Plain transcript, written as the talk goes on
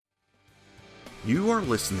You are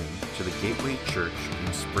listening to the Gateway Church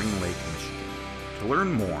in Spring Lake, Michigan. To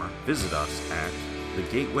learn more, visit us at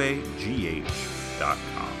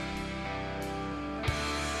thegatewaygh.com.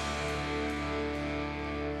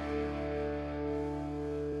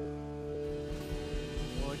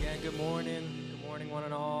 Well, again, good morning. Good morning, one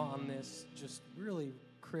and all, on this just really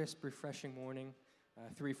crisp, refreshing morning.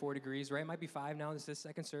 3-4 degrees, right? It might be 5 now. This is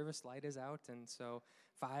second service. Light is out. And so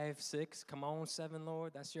 5, 6, come on, 7,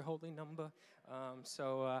 Lord. That's your holy number.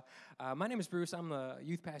 My name is Bruce. I'm the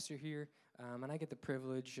youth pastor here. And I get the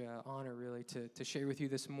privilege, honor really, to share with you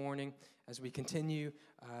this morning as we continue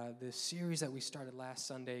this series that we started last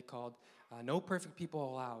Sunday called No Perfect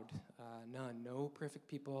People Allowed. None. No perfect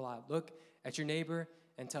people allowed. Look at your neighbor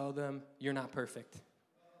and tell them you're not perfect.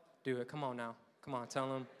 Do it. Come on now. Come on, tell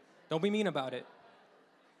them. Don't be mean about it.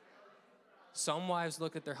 Some wives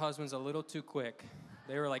looked at their husbands a little too quick.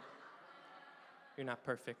 They were like, you're not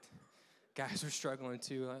perfect. Guys were struggling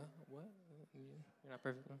too. What? You're not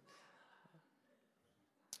perfect?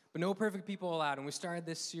 But no perfect people allowed. And we started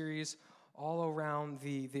this series all around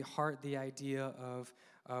the heart, the idea of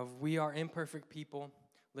we are imperfect people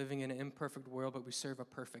living in an imperfect world, but we serve a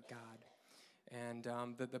perfect God. And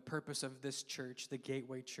the purpose of this church, the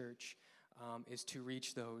Gateway Church, is to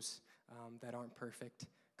reach those that aren't perfect.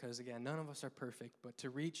 Because, again, none of us are perfect, but to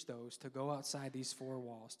reach those, to go outside these four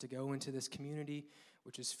walls, to go into this community,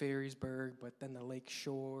 which is Ferrysburg, but then the lake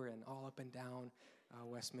shore and all up and down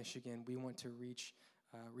West Michigan, we want to reach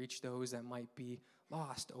those that might be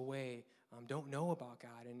lost, away, don't know about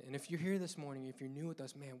God. And if you're here this morning, if you're new with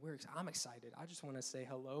us, man, I'm excited. I just want to say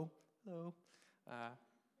hello.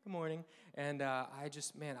 Good morning. And I'm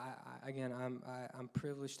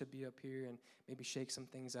privileged to be up here and maybe shake some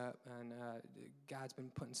things up. And God's been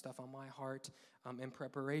putting stuff on my heart in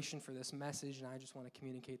preparation for this message, and I just want to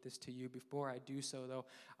communicate this to you. Before I do so, though,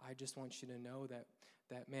 I just want you to know that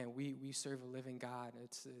man, we serve a living God.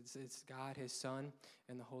 It's God, His Son,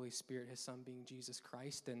 and the Holy Spirit, His Son being Jesus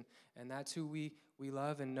Christ, and that's who we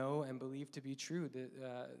love and know and believe to be true.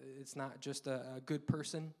 That it's not just a good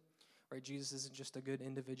person. Right, Jesus isn't just a good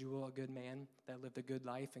individual, a good man that lived a good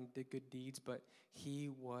life and did good deeds, but He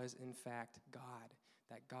was, in fact, God.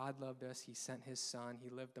 That God loved us, He sent His Son, He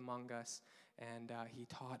lived among us, and He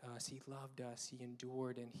taught us, He loved us, He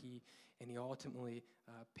endured, and He ultimately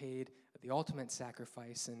paid the ultimate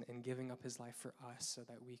sacrifice in giving up His life for us so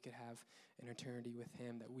that we could have an eternity with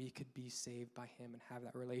Him, that we could be saved by Him and have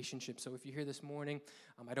that relationship. So if you're here this morning,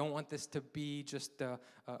 I don't want this to be just a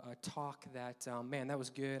talk that, man, that was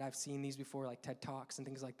good. I've seen these before, like TED Talks and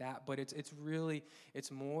things like that, but it's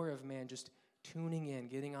more of, man, just tuning in,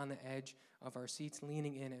 getting on the edge of our seats,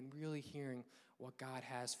 leaning in, and really hearing what God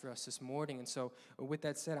has for us this morning. And so with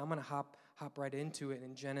that said, I'm going to hop right into it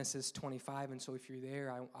in Genesis 25. And so if you're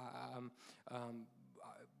there,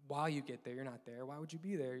 while you get there, you're not there. Why would you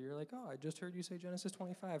be there? You're like, oh, I just heard you say Genesis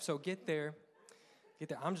 25. So get there.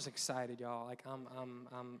 I'm just excited, y'all. Like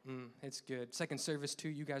it's good. Second service too.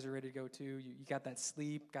 You guys are ready to go too. You got that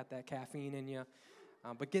sleep, got that caffeine in you.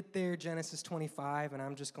 But get there, Genesis 25, and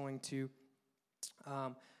I'm just going to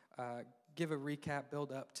give a recap,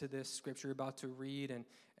 build up to this scripture we're about to read, and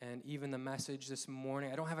even the message this morning.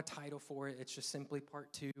 I don't have a title for it. It's just simply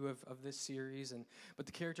part 2 of this series. But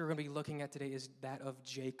the character we're going to be looking at today is that of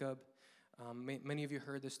Jacob. Many of you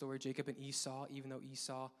heard the story, Jacob and Esau. Even though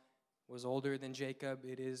Esau was older than Jacob,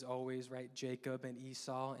 it is always, right, Jacob and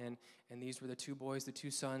Esau. And these were the two boys, the two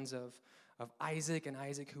sons of Isaac, and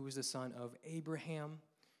Isaac, who was the son of Abraham.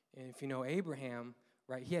 And if you know Abraham,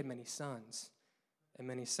 right, he had many sons. And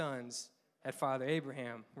many sons had Father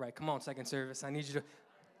Abraham. Right, come on, second service. I need you to...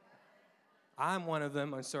 I'm one of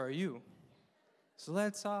them, and so are you. So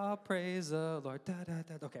let's all praise the Lord. Da, da,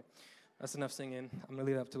 da. Okay, that's enough singing. I'm going to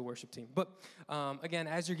leave it up to the worship team. But again,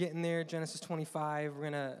 as you're getting there, Genesis 25, we're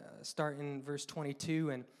going to start in verse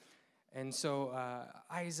 22. And so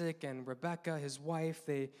Isaac and Rebekah, his wife,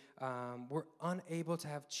 they were unable to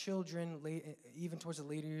have children even towards the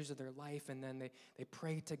later years of their life. And then they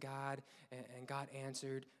prayed to God, and God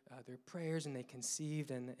answered their prayers, and they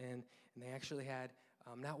conceived, and they actually had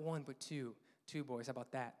not one but two boys. How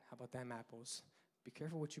about that? How about them apples? Be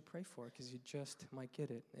careful what you pray for, because you just might get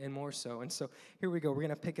it, and more so. And so here we go. We're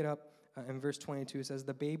going to pick it up in verse 22. It says,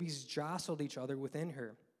 the babies jostled each other within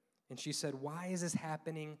her, and she said, why is this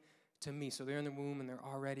happening to me? So they're in the womb, and they're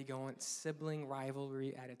already going sibling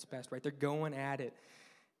rivalry at its best, right? They're going at it.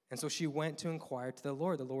 And so she went to inquire to the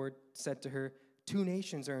Lord. The Lord said to her, 2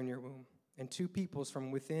 nations are in your womb, and 2 peoples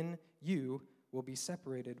from within you will be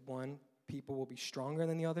separated. One people will be stronger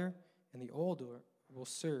than the other, and the older will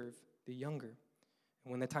serve the younger.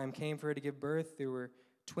 And when the time came for her to give birth, there were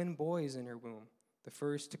twin boys in her womb. The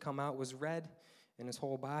first to come out was red, and his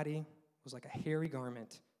whole body was like a hairy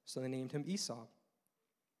garment. So they named him Esau.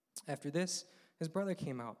 After this, his brother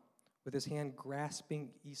came out with his hand grasping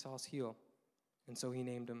Esau's heel, and so he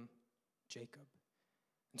named him Jacob.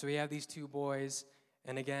 And so we have these two boys,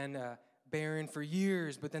 and again, barren for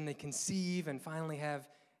years, but then they conceive and finally have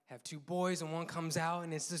two boys, and one comes out,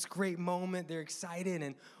 and it's this great moment. They're excited,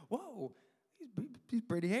 and whoa, he's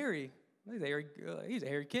pretty hairy. He's a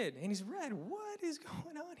hairy kid, and he's red. What is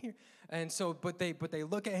going on here? And so, but they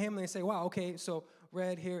look at him and they say, wow, okay, so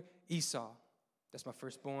red hair, Esau. That's my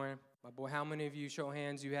firstborn, my boy. How many of you, show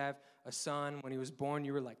hands, you have a son? When he was born,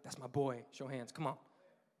 you were like, that's my boy. Show hands, come on.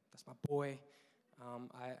 That's my boy.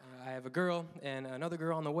 I have a girl and another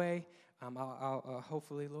girl on the way. I'll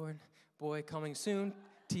hopefully, Lord, boy coming soon,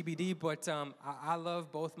 TBD. But I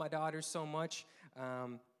love both my daughters so much.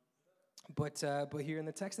 But here in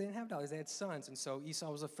the text, they didn't have daughters; they had sons. And so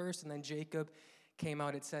Esau was the first, and then Jacob came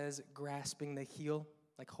out. It says grasping the heel,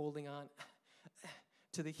 like holding on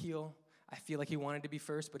to the heel. I feel like he wanted to be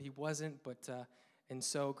first, but he wasn't. And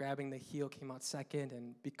so grabbing the heel came out second.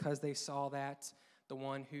 And because they saw that, the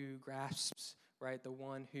one who grasps, right, the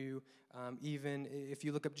one who, even if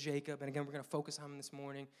you look up Jacob, and again, we're going to focus on him this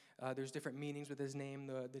morning, there's different meanings with his name,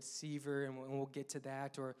 the deceiver, and we'll get to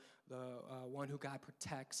that, or the one who God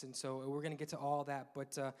protects. And so we're going to get to all that.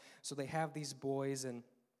 But so they have these boys, and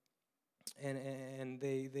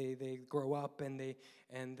they grow up, and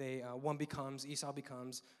Esau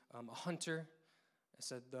becomes a hunter. I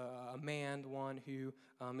said a man, one who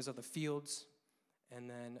is of the fields, and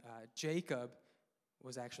then Jacob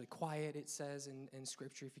was actually quiet. It says in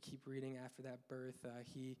Scripture, if you keep reading after that birth,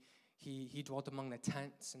 he dwelt among the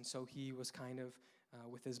tents, and so he was kind of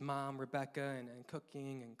with his mom Rebecca and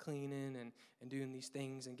cooking and cleaning and doing these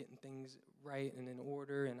things and getting things right and in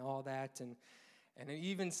order and all that. And it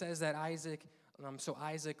even says that Isaac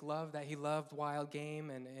loved that. He loved wild game,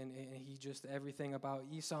 and he just everything about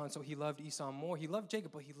Esau. And so he loved Esau more. He loved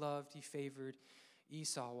Jacob, but he favored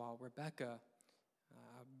Esau, while Rebekah,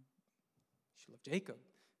 she loved Jacob.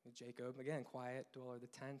 Jacob, again, quiet, dweller of the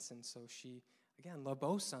tents. And so she, again, loved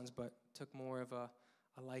both sons, but took more of a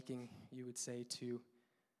liking, you would say, to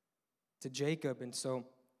Jacob. And so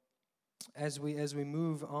as we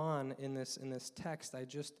move on in this text,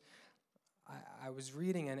 I was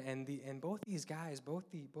reading, and both these guys, both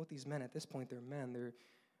these men at this point, they're men. They're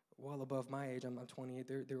well above my age. I'm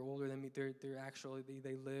 28. They're older than me. They're actually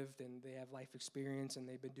they lived and they have life experience, and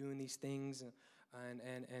they've been doing these things,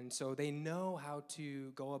 and so they know how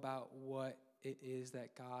to go about what it is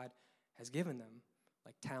that God has given them,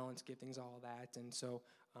 like talents, giftings, all that. And so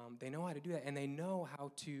they know how to do that, and they know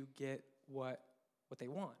how to get what they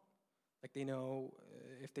want. Like they know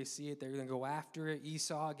if they see it, they're going to go after it.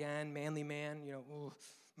 Esau, again, manly man,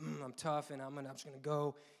 I'm tough, and I'm just going to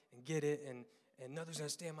go and get it, and nothing's going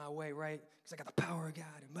to stand in my way, right? Because I got the power of God,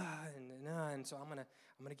 and so I'm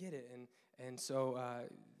gonna get it. And so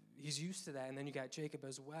he's used to that. And then you got Jacob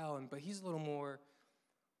as well, but he's a little more,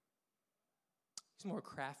 he's more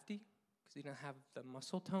crafty because he doesn't have the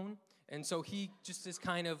muscle tone. And so he just is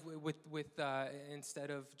kind of with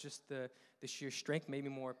instead of just the sheer strength, maybe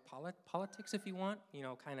more politics, if you want,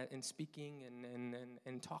 kind of in speaking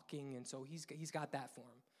and talking. And so he's got that for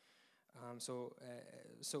him.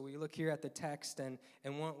 So we look here at the text, and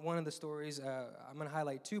one of the stories, I'm going to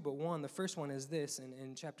highlight two, but the first one is this,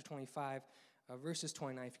 in chapter 25, verses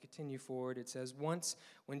 29, if you continue forward, it says, once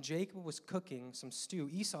when Jacob was cooking some stew,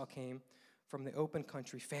 Esau came from the open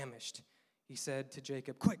country famished. He said to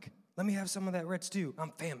Jacob, quick, let me have some of that red stew.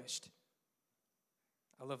 I'm famished.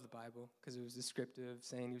 I love the Bible because it was descriptive,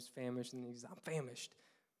 saying he was famished, and I'm famished.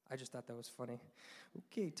 I just thought that was funny.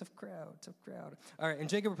 Okay, tough crowd. All right, and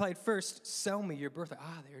Jacob replied, first, sell me your birthright.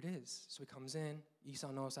 There it is. So he comes in.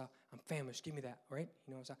 Esau knows how. I'm famished. Give me that, all right?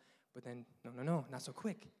 He knows how. But then, no, not so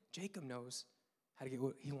quick. Jacob knows how to get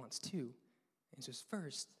what he wants too. And he says,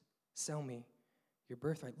 first, sell me your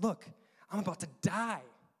birthright. Look, I'm about to die,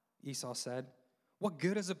 Esau said. What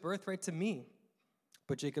good is a birthright to me?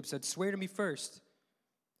 But Jacob said, swear to me first.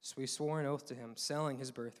 So he swore an oath to him, selling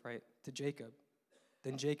his birthright to Jacob.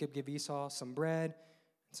 Then Jacob gave Esau some bread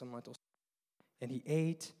and some lentils. And he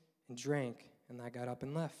ate and drank, and I got up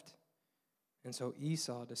and left. And so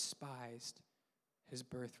Esau despised his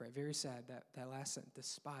birthright. Very sad, that last sentence,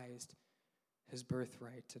 despised his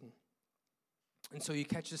birthright. And so you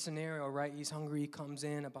catch the scenario, right? He's hungry, he comes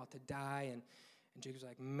in, about to die, and Jacob's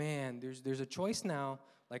like, man, there's a choice now.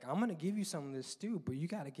 Like, I'm going to give you some of this stew, but you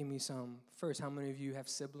got to give me some first. How many of you have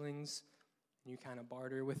siblings You kind of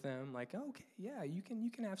barter with them, like, oh, okay, yeah, you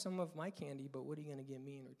can have some of my candy, but what are you going to give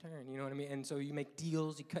me in return? You know what I mean? And so you make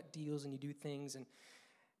deals, you cut deals, and you do things.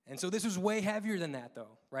 And so this was way heavier than that,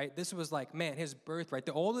 though, right? This was like, man, his birthright.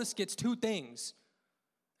 The oldest gets two things.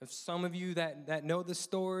 If some of you that know the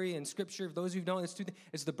story and Scripture, if those of you don't, it's two things.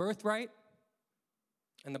 It's the birthright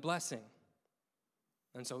and the blessing.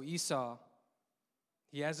 And so Esau,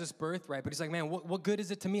 he has this birthright, but he's like, man, what good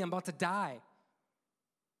is it to me? I'm about to die.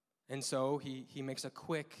 And so he makes a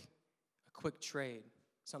quick trade,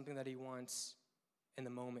 something that he wants in the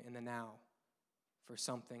moment, in the now, for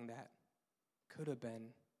something that could have been,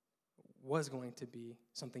 was going to be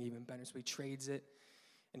something even better. So he trades it,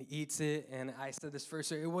 and he eats it. And I said this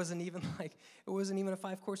first, it wasn't even a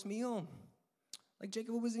 5-course meal. Like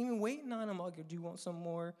Jacob wasn't even waiting on him. Like, do you want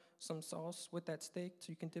some sauce with that steak so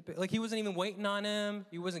you can dip it? Like, he wasn't even waiting on him.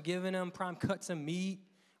 He wasn't giving him prime cuts of meat,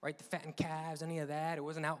 right? The fattened calves, any of that. It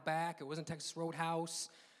wasn't Outback. It wasn't Texas Roadhouse.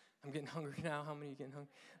 I'm getting hungry now. How many are you getting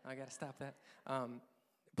hungry? I got to stop that.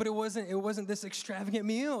 But it wasn't this extravagant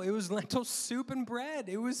meal. It was lentil soup and bread.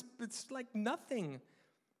 It's like nothing.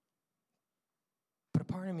 But a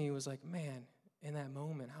part of me was like, man, in that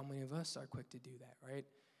moment, how many of us are quick to do that, right?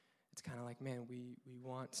 It's kind of like, man, we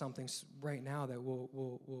want something right now that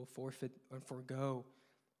we'll forfeit and forego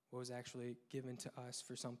what was actually given to us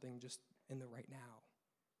for something just in the right now,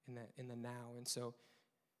 in the now. And so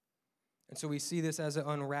we see this as it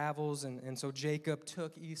unravels, and so Jacob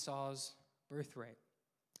took Esau's birthright.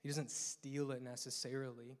 He doesn't steal it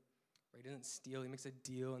necessarily, right? He doesn't steal. He makes a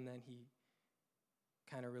deal, and then he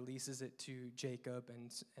kind of releases it to Jacob, and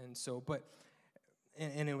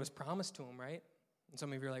it was promised to him, right? And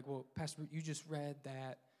some of you are like, well, Pastor, you just read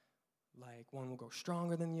that, like, one will go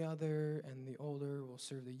stronger than the other, and the older will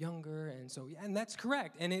serve the younger, and so, yeah, and that's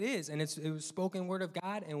correct, and it is, and it was spoken word of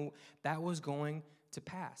God, and that was going to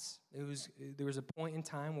pass. There was a point in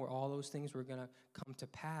time where all those things were going to come to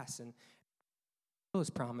pass, and those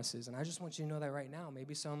promises, and I just want you to know that right now.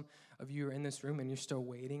 Maybe some of you are in this room and you're still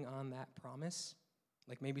waiting on that promise.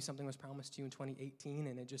 Like maybe something was promised to you in 2018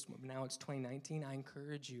 and now it's 2019. I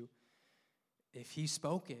encourage you, if he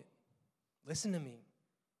spoke it, listen to me.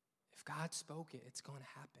 If God spoke it, it's going to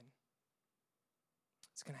happen.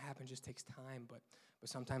 It's going to happen. It just takes time, but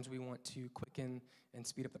sometimes we want to quicken and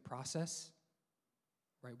speed up the process.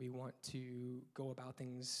 Right, we want to go about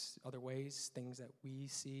things other ways, things that we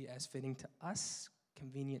see as fitting to us,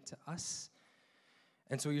 convenient to us.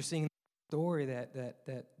 And so you're seeing the story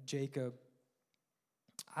that Jacob,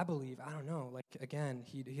 I believe, I don't know, like again,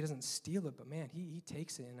 he doesn't steal it, but man, he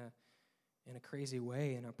takes it in a crazy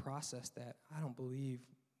way, in a process that I don't believe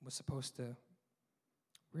was supposed to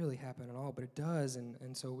really happen at all, but it does,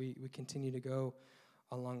 and so we continue to go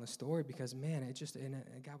along the story because, man,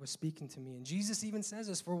 God was speaking to me. And Jesus even says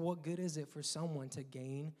this, for what good is it for someone to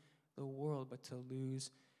gain the world but to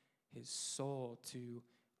lose his soul, to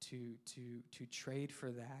trade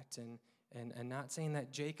for that? And not saying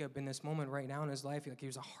that Jacob in this moment right now in his life, like he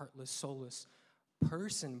was a heartless, soulless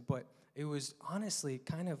person, but it was honestly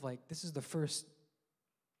kind of like this is the first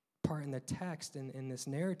part in the text in this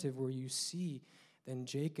narrative where you see then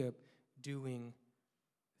Jacob doing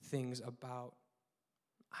things about,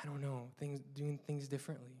 I don't know, doing things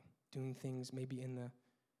differently, doing things maybe in the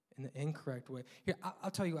incorrect way. Here,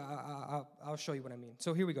 I'll tell you, I'll show you what I mean.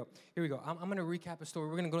 So here we go. I'm going to recap a story.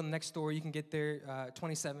 We're going to go to the next story. You can get there,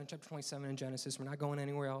 chapter 27 in Genesis. We're not going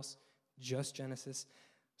anywhere else, just Genesis.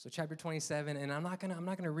 So chapter 27, and I'm not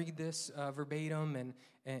gonna read this verbatim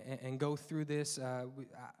and go through this.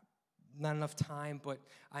 Not enough time, but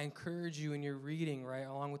I encourage you in your reading, right,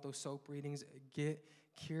 along with those soap readings, get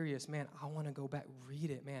curious. Man, I want to go back,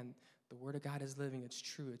 read it. Man, the Word of God is living. It's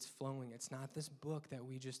true. It's flowing. It's not this book that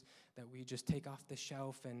we just take off the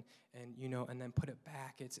shelf and then put it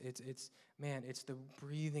back. It's the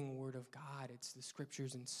breathing Word of God. It's the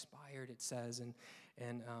Scriptures inspired, it says, and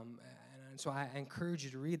so I encourage you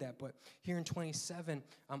to read that. But here in 27,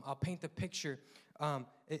 I'll paint the picture.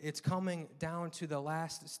 It's coming down to the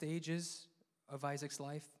last stages of Isaac's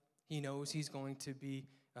life. He knows he's going to be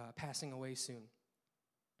passing away soon.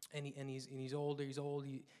 And he's older,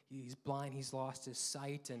 he's blind, he's lost his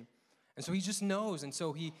sight, and so he just knows, and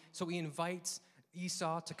so he invites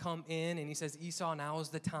Esau to come in, and he says, Esau, now is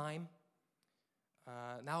the time.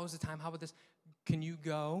 Now is the time. How about this? Can you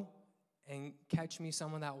go and catch me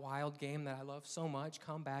some of that wild game that I love so much?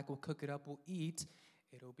 Come back, we'll cook it up, we'll eat,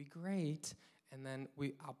 it'll be great, and then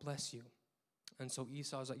I'll bless you. And so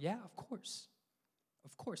Esau's like, yeah, of course,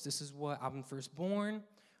 this is what I'm firstborn.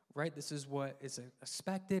 Right, this is what is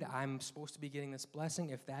expected. I'm supposed to be getting this blessing.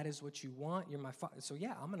 If that is what you want, you're my father. So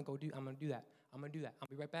yeah, I'm gonna do that. I'll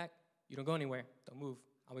be right back. You don't go anywhere. Don't move.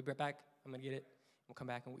 I'll be right back. I'm going to get it. We'll come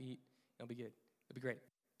back and we'll eat. It'll be good. It'll be great.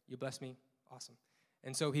 You bless me. Awesome.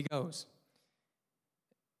 And so he goes.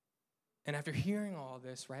 And after hearing all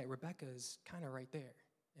this, right, Rebecca's kind of right there.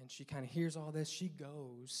 And she kind of hears all this. She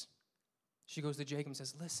goes to Jacob and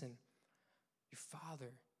says, listen, your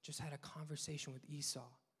father just had a conversation with Esau.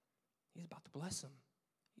 He's about to bless him.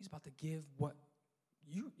 He's about to give what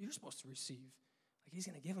you're supposed to receive. Like, he's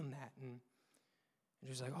going to give him that. And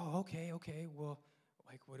she's like, oh, okay. Well,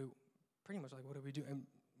 like, what do we do? And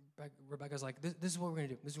Rebecca's like, this is what we're going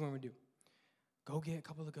to do. This is what we're going to do. Go get a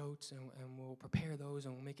couple of goats, and we'll prepare those,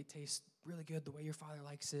 and we'll make it taste really good the way your father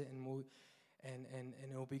likes it, and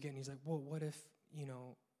it'll be good. And he's like, well, what if,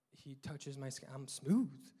 he touches my skin? I'm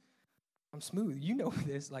smooth. You know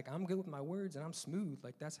this. Like, I'm good with my words, and I'm smooth.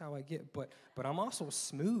 Like, that's how I get. But I'm also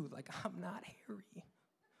smooth. Like, I'm not hairy.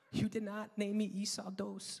 You did not name me Esau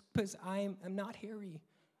Dos, because I'm not hairy.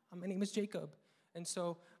 My name is Jacob. And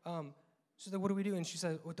so she's like, what do we do? And she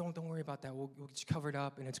said, well, don't worry about that. We'll get you covered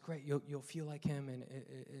up, and it's great. You'll feel like him, and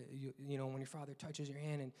when your father touches your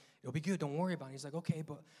hand, and it'll be good. Don't worry about it. He's like, okay,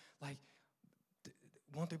 but like,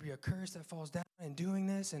 won't there be a curse that falls down in doing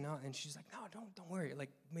this? And she's like, no, don't worry. Like,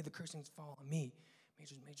 may the cursings fall on me. May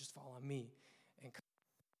just fall on me. And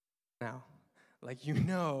now, like,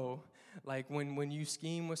 like when you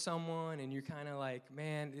scheme with someone and you're kind of like,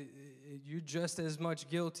 man, you're just as much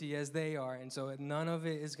guilty as they are. And so none of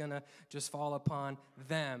it is going to just fall upon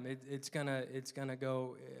them. It's gonna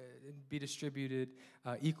go be distributed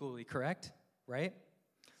equally, correct? Right?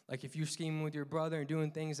 Like, if you're scheming with your brother and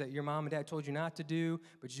doing things that your mom and dad told you not to do,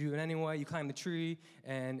 but you do it anyway, you climb the tree,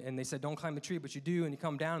 and they said, don't climb the tree, but you do, and you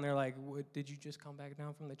come down, and they're like, what, did you just come back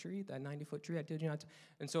down from the tree, that 90-foot tree I told you not to?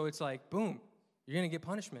 And so it's like, boom, you're going to get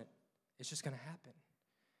punishment. It's just going to happen.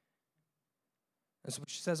 And so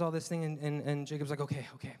she says all this thing, and Jacob's like, okay,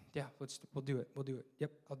 yeah, we'll do it.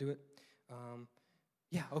 Yep, I'll do it.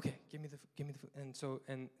 Yeah, okay, give me the food.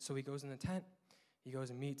 And so he goes in the tent. He goes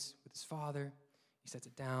and meets with his father. He sets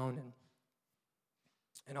it down,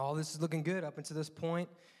 and all this is looking good up until this point.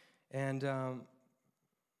 And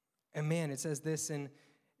man, it says this in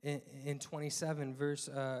 27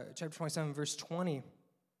 chapter 27, verse 20.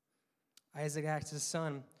 Isaac asked his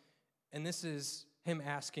son, and this is him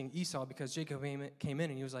asking Esau, because Jacob came in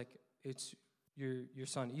and he was like, it's your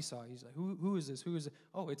son Esau. He's like, who is this? Who is it?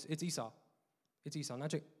 Oh, it's Esau. It's Esau,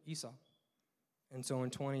 not Jacob, Esau. And so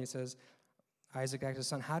in 20 it says, Isaac asked his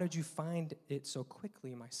son, how did you find it so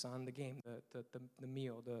quickly, my son, the game, the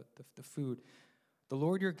meal, the food? The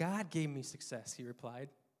Lord your God gave me success, he replied.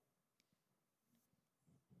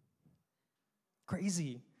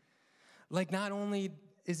 Crazy. Like, not only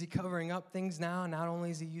is he covering up things now, not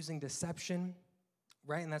only is he using deception,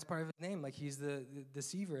 right? And that's part of his name. Like, he's the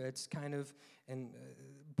deceiver. It's kind of,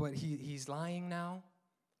 but he's lying now.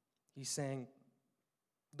 He's saying,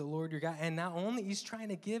 the Lord your God. And not only, he's trying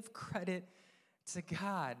to give credit to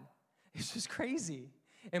God. It's just crazy.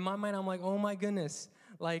 In my mind, I'm like, oh my goodness.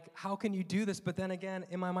 Like, how can you do this? But then again,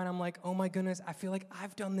 in my mind, I'm like, oh my goodness, I feel like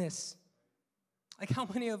I've done this. Like, how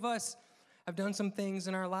many of us have done some things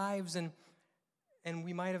in our lives, and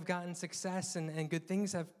we might have gotten success, and good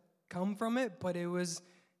things have come from it, but it wasn't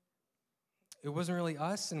really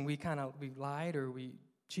us, and we lied, or we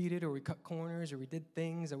cheated, or we cut corners, or we did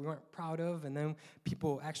things that we weren't proud of, and then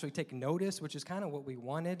people actually take notice, which is kind of what we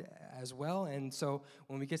wanted as well. And so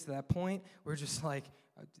when we get to that point, we're just like,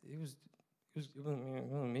 it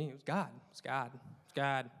wasn't me, it was God. It's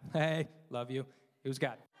God. Hey, love you. It was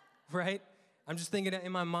God, right? I'm just thinking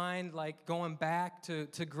in my mind, like, going back to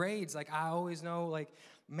grades. Like, I always know, like,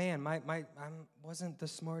 man, I wasn't the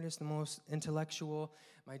smartest, the most intellectual.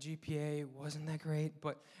 My GPA wasn't that great,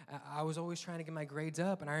 but I was always trying to get my grades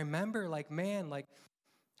up. And I remember, like, man, like,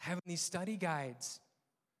 having these study guides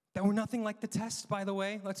that were nothing like the tests, by the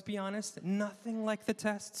way. Let's be honest. Nothing like the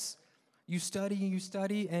tests. You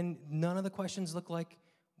study, and none of the questions look like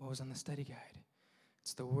what was on the study guide.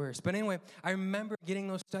 It's the worst. But anyway, I remember getting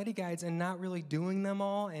those study guides and not really doing them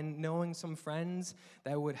all, and knowing some friends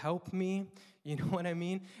that would help me. You know what I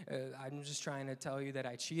mean? I'm just trying to tell you that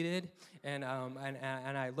I cheated, and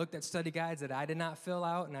I looked at study guides that I did not fill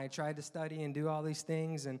out, and I tried to study and do all these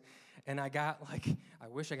things, and I got, like, I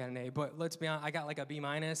wish I got an A, but let's be honest, I got like a B-,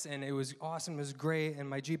 and it was awesome, it was great, and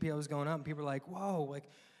my GPA was going up, and people were like, whoa, like,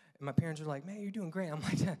 and my parents were like, man, you're doing great. I'm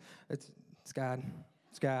like, yeah, it's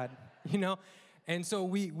God, you know? And so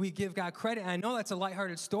we give God credit. And I know that's a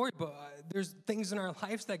lighthearted story, but there's things in our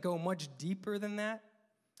lives that go much deeper than that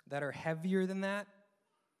are heavier than that.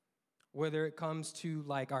 Whether it comes to,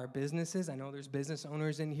 like, our businesses. I know there's business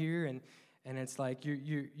owners in here, and it's like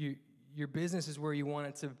you your business is where you want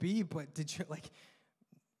it to be, but did you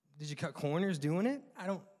cut corners doing it? I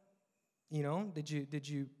don't, did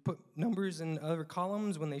you put numbers in other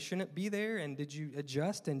columns when they shouldn't be there? And did you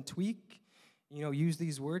adjust and tweak, use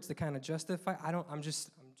these words to kind of justify? I'm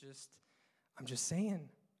just saying.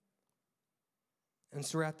 And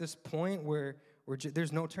so we're at this point where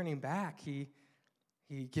there's no turning back. He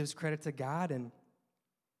gives credit to God, and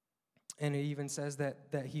it even says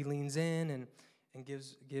that he leans in and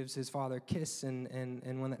gives his father a kiss,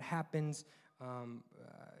 and when that happens,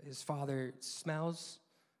 his father smells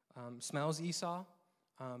Esau,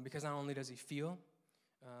 because not only does he feel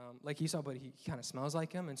like Esau, but he kind of smells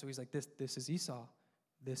like him, and so he's like, this is Esau.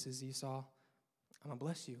 This is Esau. I'm going to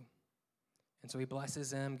bless you. And so he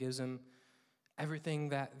blesses him, gives him everything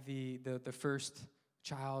that the first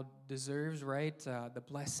child deserves, right? The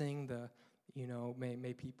blessing,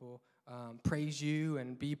 may people praise you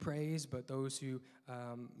and be praised, but those who,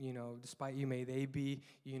 despite you, may they be,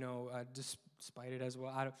 despite it as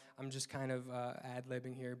well. I'm just kind of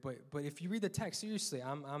ad-libbing here, but if you read the text seriously,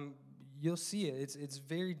 you'll see it. It's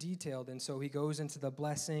very detailed, and so he goes into the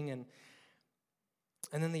blessing and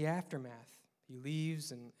then the aftermath. He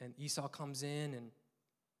leaves, and Esau comes in,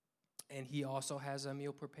 and he also has a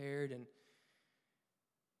meal prepared, and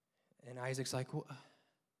Isaac's like, well,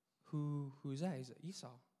 who's that? He's like, Esau.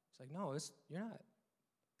 He's like, no, you're not.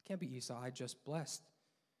 It can't be Esau. I just blessed.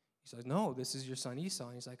 He says, no, this is your son Esau.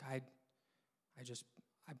 And he's like, I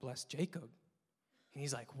blessed Jacob. And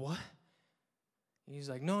he's like, what? And he's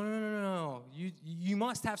like, no. You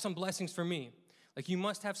must have some blessings for me. Like, you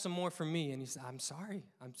must have some more for me. And he said, I'm sorry.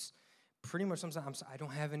 Pretty much sometimes I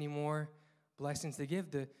don't have any more blessings to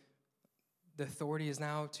give. The authority is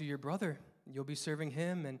now to your brother. You'll be serving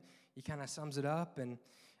him. And he kind of sums it up, and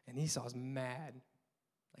Esau's mad.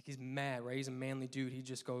 Like, he's mad, right? He's a manly dude. He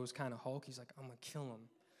just goes kind of Hulk. He's like, I'm going to kill him.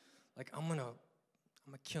 Like, I'm going to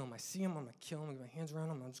kill him. I see him, I'm going to kill him. I get my hands around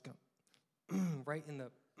him. I'm just going to, right in the,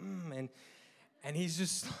 and he's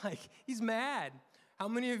just like, he's mad. How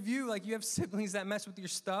many of you, you have siblings that mess with your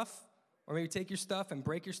stuff, or maybe take your stuff and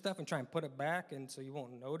break your stuff and try and put it back, and so you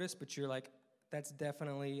won't notice, but you're like, that's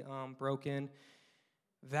definitely broken.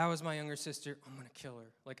 That was my younger sister. I'm going to kill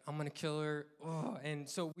her. I'm going to kill her. Oh. And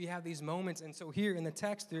so we have these moments. And so here in the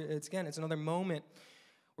text, it's another moment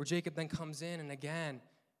where Jacob then comes in. And again,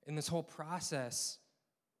 in this whole process,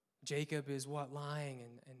 Jacob is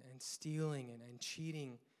lying and stealing and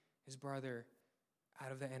cheating his brother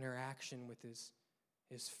out of the interaction with his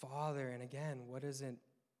father. And again, what does it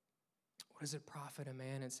profit a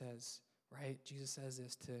man? It says, right? Jesus says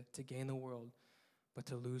this, to gain the world, but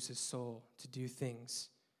to lose his soul, to do things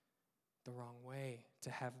the wrong way, to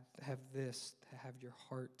have this, to have your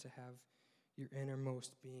heart, to have your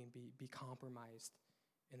innermost being be compromised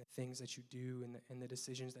in the things that you do and the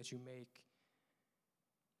decisions that you make.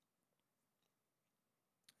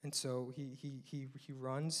 And so he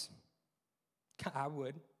runs. I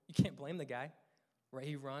would. You can't blame the guy, right?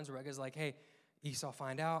 He runs. Rebecca's like, hey, Esau,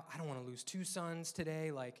 find out. I don't want to lose 2 sons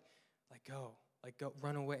today. Go,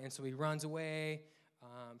 run away. And so he runs away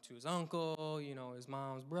to his uncle, his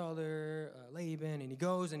mom's brother, Laban, and he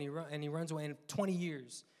goes and he runs away. And 20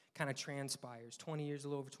 years kind of transpires. 20 years, a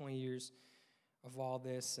little over 20 years of all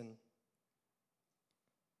this, and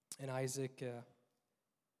Isaac,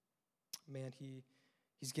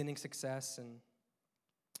 he's getting success and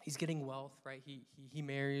he's getting wealth, right? He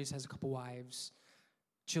marries, has a couple wives,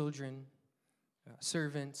 children,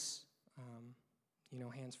 servants,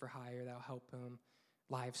 hands for hire that'll help him,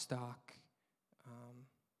 livestock.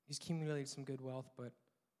 He's accumulated some good wealth, but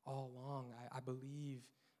all along, I believe,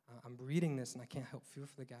 I'm reading this and I can't help feel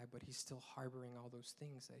for the guy, but he's still harboring all those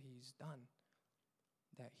things that he's done,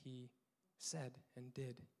 that he said and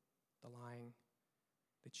did, the lying,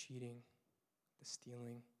 the cheating, the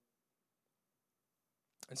stealing.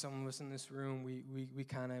 And some of us in this room, we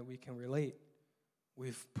can relate.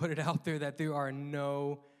 We've put it out there that there are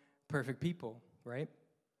no perfect people, right?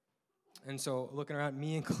 And so looking around,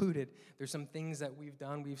 me included, there's some things that we've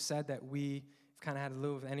done, we've said that we've kind of had to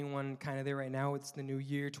live with. Anyone kind of there right now? It's the new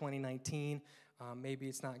year, 2019. Maybe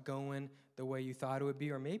it's not going the way you thought it would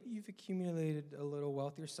be, or maybe you've accumulated a little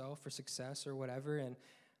wealth yourself for success or whatever,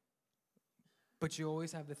 but you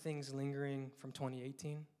always have the things lingering from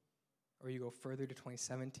 2018, or you go further to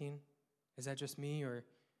 2017. Is that just me, or?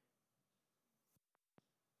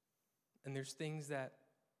 And there's things that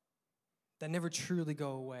never truly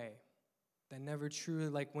go away. That never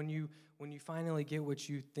truly, when you finally get what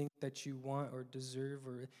you think that you want or deserve,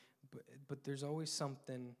 but there's always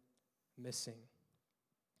something missing,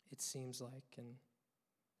 it seems like.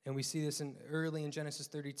 And we see this early in Genesis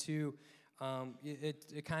 32.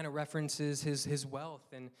 it kind of references his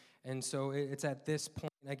wealth, and so it's at this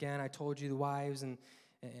point again. I told you the wives and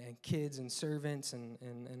kids and servants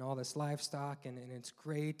and all this livestock, and it's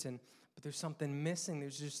great, but there's something missing.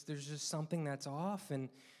 There's just something that's off,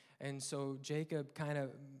 and so Jacob kind of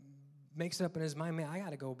makes it up in his mind, man, I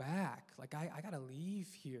got to go back. Like I got to leave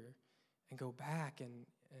here and go back,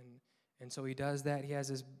 and so he does that.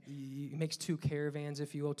 He makes two caravans,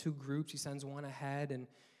 if you will, two groups. He sends one ahead, and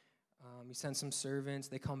he sends some servants.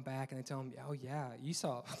 They come back, and they tell him, oh, yeah,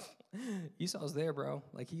 Esau. Esau's there, bro.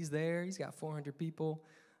 Like, he's there. He's got 400 people.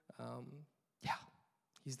 Yeah,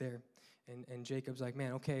 he's there. And Jacob's like,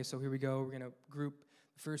 man, okay, so here we go. We're going to the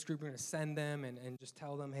first group, we're going to send them and just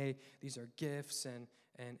tell them, hey, these are gifts, and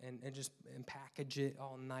just package it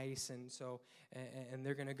all nice. And so, and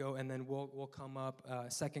they're going to go, and then we'll come up,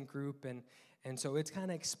 second group. And so it's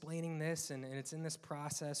kind of explaining this, and it's in this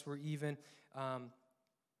process where even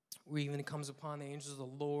it comes upon the angels of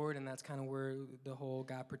the Lord, and that's kind of where the whole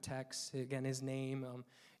God protects, again, his name.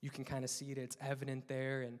 You can kind of see it. It's evident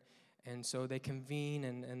there, and so they convene,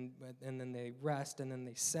 and then they rest, and then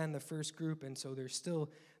they send the first group, and so they're still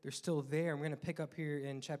there. I'm going to pick up here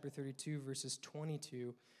in chapter 32, verses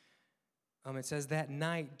 22. It says, that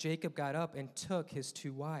night Jacob got up and took his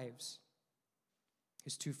 2 wives,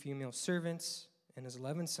 his 2 female servants, and his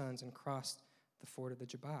 11 sons, and crossed the ford of the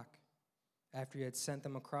Jabbok. After he had sent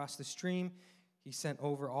them across the stream, he sent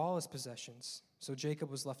over all his possessions. So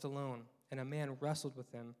Jacob was left alone, and a man wrestled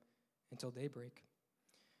with him until daybreak.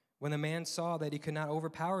 When the man saw that he could not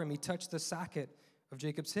overpower him, he touched the socket of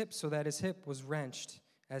Jacob's hip so that his hip was wrenched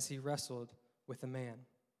as he wrestled with the man.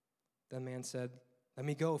 The man said, let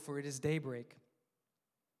me go, for it is daybreak.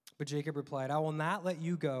 But Jacob replied, I will not let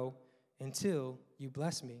you go until you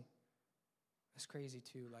bless me. That's crazy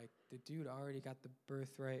too. Like, the dude already got the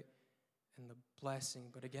birthright and the blessing,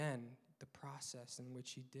 but again, the process in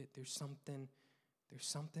which he did, there's something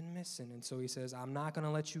missing. And so he says, I'm not going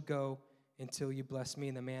to let you go until you bless me.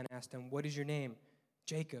 And the man asked him, what is your name?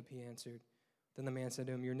 Jacob, he answered. Then the man said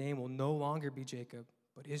to him, your name will no longer be Jacob,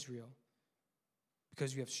 but Israel,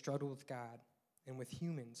 because you have struggled with God and with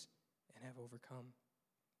humans and have overcome.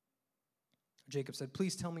 Jacob said,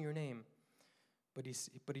 please tell me your name. But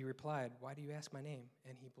he replied, why do you ask my name?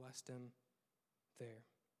 And he blessed him there.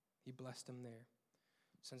 He blessed them there.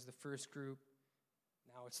 Sends the first group.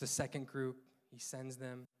 Now it's the second group. He sends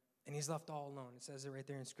them, and he's left all alone. It says it right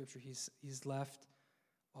there in Scripture. He's left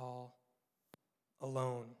all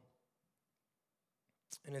alone.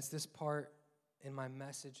 And it's this part in my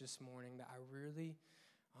message this morning that I really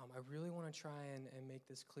want to try and make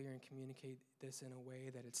this clear and communicate this in a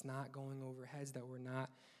way that it's not going over heads, that we're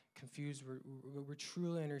not confused, we're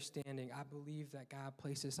truly understanding. I believe that God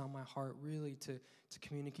placed this on my heart really to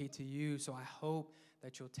communicate to you, so I hope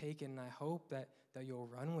that you'll take it, and I hope that you'll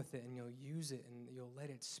run with it, and you'll use it, and you'll let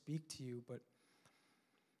it speak to you.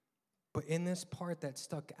 But in this part that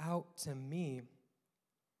stuck out to me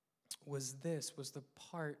was the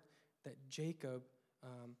part that Jacob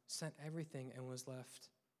sent everything and was left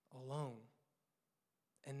alone.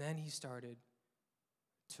 And then he started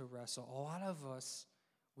to wrestle. A lot of us,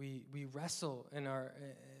 we wrestle in our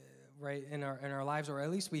lives, or at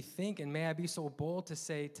least we think, and may I be so bold to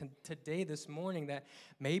say today, this morning, that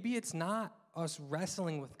maybe it's not us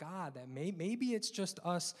wrestling with God, that maybe it's just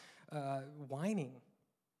us whining.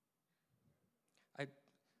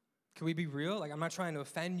 Can we be real? Like, I'm not trying to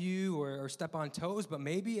offend you or step on toes, but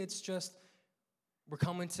maybe it's just we're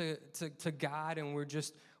coming to God, and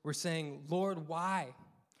we're saying, Lord, why?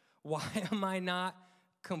 Why am I not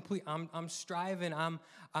complete? I'm striving. I'm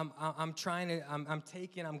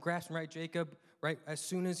grasping, right? Jacob, right? As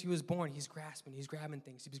soon as he was born, he's grabbing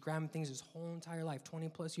things. He was grabbing things his whole entire life, 20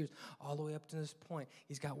 plus years, all the way up to this point.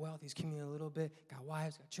 He's got wealth. He's accumulated a little bit, got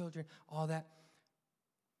wives, got children, all that.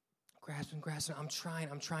 Grasping. I'm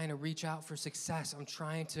trying to reach out for success. I'm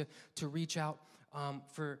trying to reach out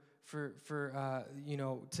for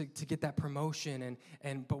to get that promotion,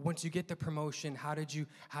 but once you get the promotion, how did you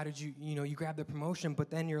you grab the promotion, but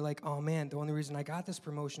then you're like, oh man, the only reason I got this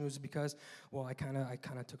promotion was because, well, I kind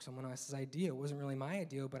of took someone else's idea. It wasn't really my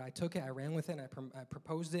idea, but I took it, I ran with it, and I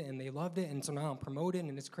proposed it, and they loved it, and so now I'm promoted,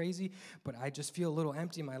 and it's crazy, but I just feel a little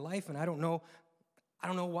empty in my life, and I don't know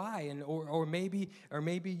why, and or maybe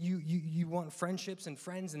you want friendships and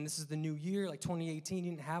friends, and this is the new year, like 2018, you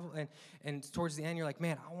didn't have, and towards the end you're like,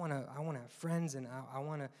 man, I want to have friends, and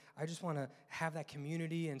I just want to have that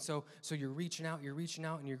community, and so you're reaching out,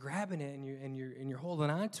 and you're grabbing it, and you're holding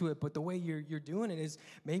on to it, but the way you're doing it is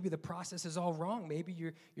maybe the process is all wrong. Maybe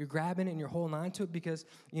you're grabbing it and you're holding on to it because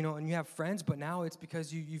and you have friends, but now it's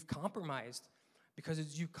because you've compromised.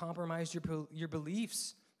 because you compromised your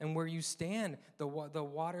beliefs and where you stand. The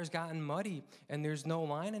water's gotten muddy, and there's no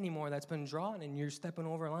line anymore that's been drawn, and you're stepping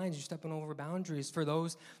over lines, you're stepping over boundaries. For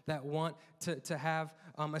those that want to have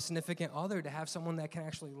a significant other, to have someone that can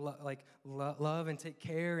actually love and take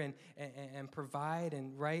care and provide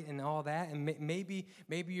and right and all that. And maybe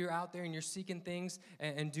you're out there and you're seeking things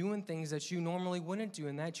and doing things that you normally wouldn't do,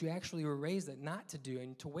 and that you actually were raised that not to do,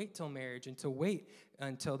 and to wait till marriage, and to wait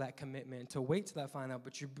until that commitment, to wait till that final.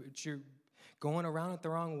 But you're going around it the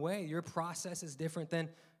wrong way. Your process is different than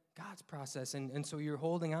God's process, and so you're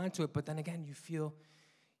holding on to it. But then again, you feel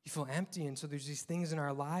empty, and so there's these things in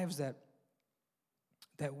our lives that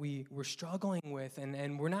we're struggling with,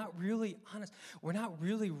 and we're not really honest. We're not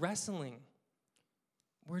really wrestling.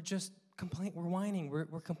 We're just complaining. We're whining.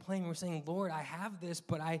 We're complaining. We're saying, Lord, I have this,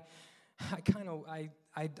 but I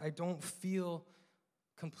don't feel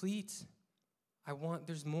complete.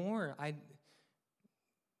 There's more.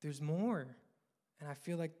 There's more. And I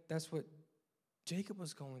feel like that's what Jacob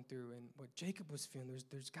was going through and what Jacob was feeling.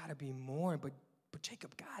 There's got to be more, but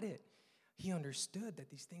Jacob got it. He understood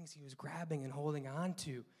that these things he was grabbing and holding on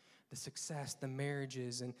to, the success, the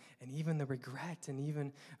marriages, and even the regret, and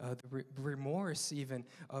even the remorse even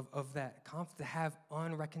of that conflict, to have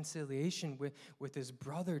unreconciliation with his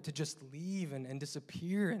brother, to just leave and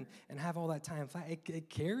disappear and have all that time flat. It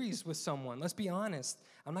carries with someone. Let's be honest.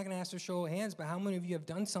 I'm not going to ask for show of hands, but how many of you have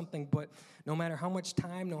done something, but no matter how much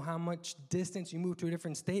time, no how much distance you move to a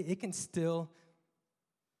different state, it can still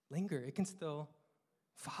linger. It can still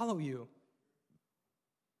follow you.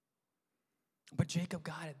 But Jacob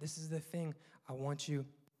got it. This is the thing I want you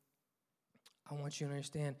to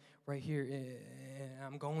understand right here.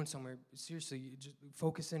 I'm going somewhere. Seriously, you just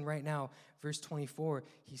focus in right now. Verse 24,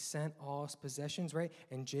 he sent all his possessions, right?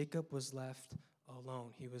 And Jacob was left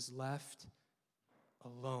alone. He was left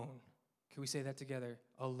alone. Can we say that together?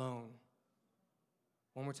 Alone.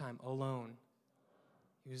 One more time. Alone.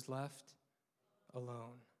 He was left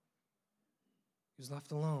alone. He was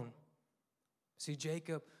left alone. See,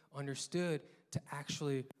 Jacob understood to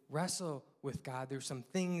actually wrestle with God. There's some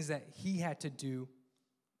things that he had to do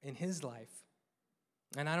in his life.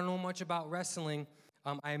 And I don't know much about wrestling.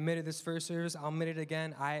 I admitted this first service. I'll admit it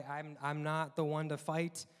again. I'm not the one to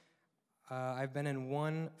fight. I've been in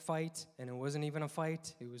one fight, and it wasn't even a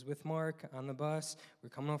fight. It was with Mark on the bus. We were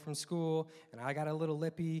coming home from school, and I got a little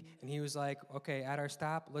lippy, and he was like, okay, at our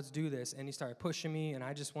stop, let's do this. And he started pushing me, and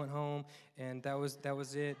I just went home, and that was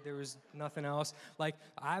it. There was nothing else. Like,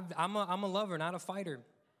 I'm a lover, not a fighter.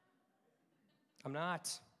 I'm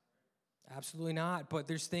not. Absolutely not. But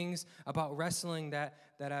there's things about wrestling that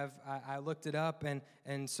I looked it up,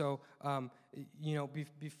 and so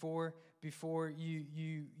before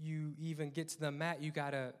you even get to the mat, you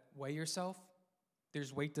gotta weigh yourself.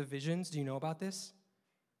 There's weight divisions. Do you know about this?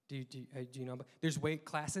 Do you know about? There's weight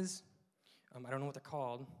classes. I don't know what they're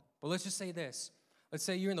called, but let's just say this. Let's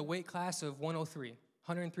say you're in the weight class of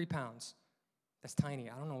 103 pounds. That's tiny.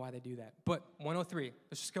 I don't know why they do that, but 103.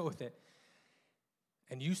 Let's just go with it.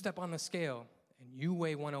 And you step on the scale, and you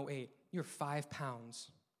weigh 108. You're 5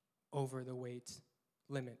 pounds over the weight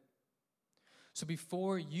limit. So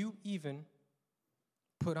before you even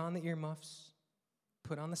put on the earmuffs,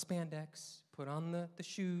 put on the spandex, put on the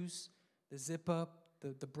shoes, the zip up,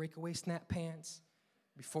 the breakaway snap pants,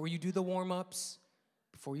 before you do the warm-ups,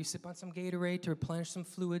 before you sip on some Gatorade to replenish some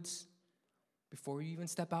fluids, before you even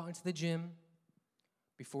step out into the gym,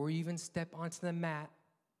 before you even step onto the mat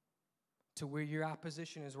to where your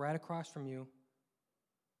opposition is right across from you,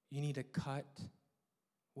 you need to cut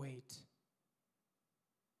weight.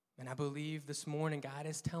 And I believe this morning God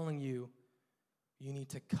is telling you, you need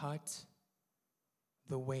to cut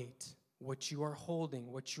the weight. What you are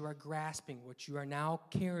holding, what you are grasping, what you are now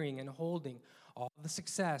carrying and holding, all the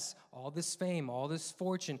success, all this fame, all this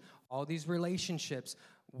fortune, all these relationships,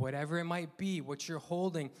 whatever it might be, what you're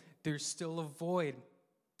holding, there's still a void.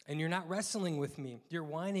 And you're not wrestling with me. You're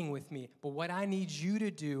whining with me. But what I need you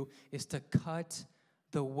to do is to cut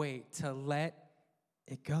the weight, to let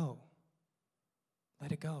it go.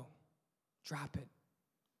 Let it go. Drop it.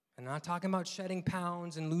 And I'm not talking about shedding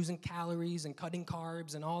pounds and losing calories and cutting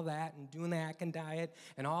carbs and all that and doing the Atkins diet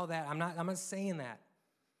and all that. I'm not saying that.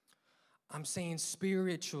 I'm saying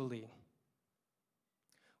spiritually,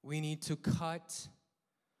 we need to cut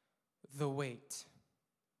the weight.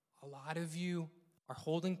 A lot of you are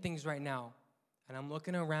holding things right now, and I'm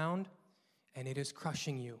looking around, and it is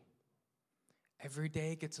crushing you. Every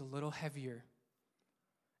day gets a little heavier.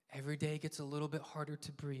 Every day gets a little bit harder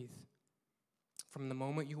to breathe. From the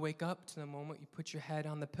moment you wake up to the moment you put your head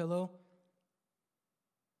on the pillow,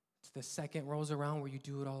 to the second rolls around where you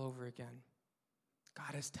do it all over again.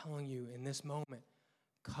 God is telling you in this moment,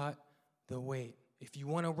 cut the weight. If you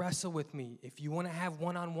want to wrestle with me, if you want to have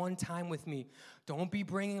one-on-one time with me, don't be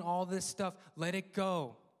bringing all this stuff. Let it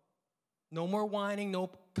go. No more whining,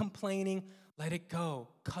 no complaining. Let it go.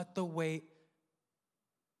 Cut the weight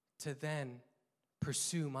to then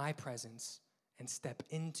pursue my presence and step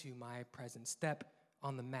into my presence. Step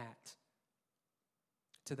on the mat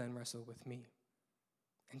to then wrestle with me.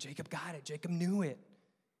 And Jacob got it. Jacob knew it.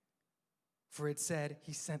 For it said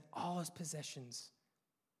he sent all his possessions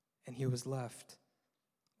and he was left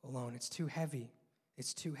alone. It's too heavy.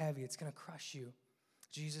 It's too heavy. It's going to crush you.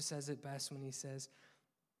 Jesus says it best when he says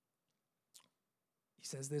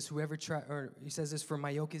this, he says this, for my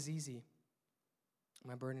yoke is easy,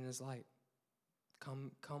 my burden is light.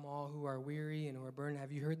 Come all who are weary and who are burdened.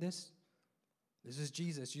 Have you heard this? This is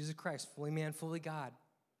Jesus Christ, fully man, fully God.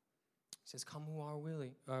 He says, come who are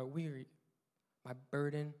weary. My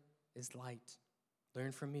burden is light.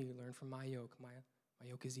 Learn from me. Learn from my yoke. My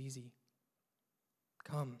yoke is easy.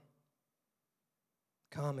 Come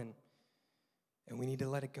and we need to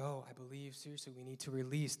let it go. I believe, seriously, we need to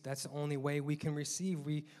release. That's the only way we can receive.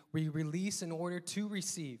 We release in order to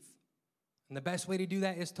receive. And the best way to do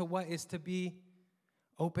that is to what? Is to be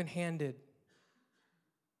open-handed.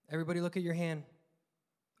 Everybody look at your hand.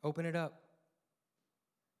 Open it up.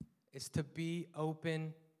 It's to be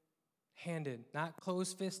open-handed. Not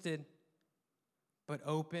closed-fisted, but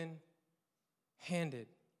open-handed.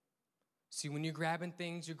 See, when you're grabbing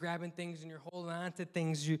things and you're holding on to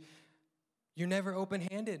things, you're never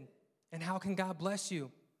open-handed. And how can God bless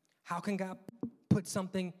you? How can God put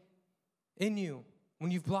something in you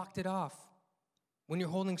when you've blocked it off? When you're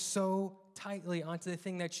holding so tightly onto the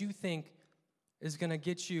thing that you think is going to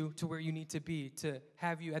get you to where you need to be, to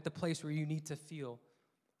have you at the place where you need to feel,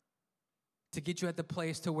 to get you at the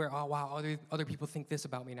place to where, oh, wow, other people think this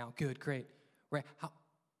about me now. Good, great. Right?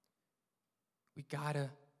 We got to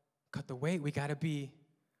cut the weight. We got to be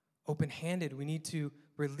open-handed. We need to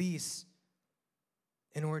release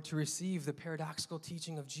in order to receive the paradoxical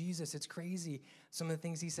teaching of Jesus. It's crazy. Some of the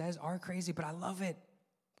things he says are crazy, but I love it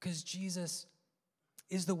because Jesus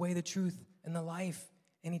is the way, the truth, and the life,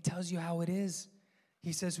 and he tells you how it is.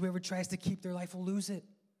 He says whoever tries to keep their life will lose it,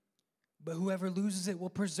 but whoever loses it will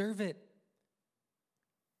preserve it.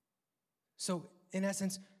 So, in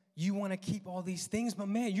essence, you want to keep all these things, but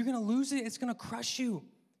man, you're going to lose it. It's going to crush you.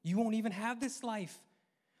 You won't even have this life.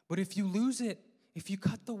 But if you lose it, if you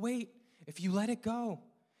cut the weight, if you let it go,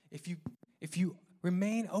 if you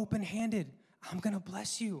remain open-handed, I'm going to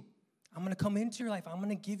bless you. I'm going to come into your life. I'm going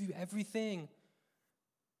to give you everything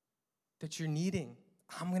that you're needing.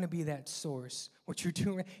 I'm going to be that source. What you're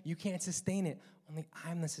doing, you can't sustain it. Only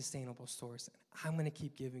I'm the sustainable source. I'm going to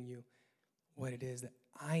keep giving you what it is that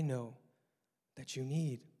I know that you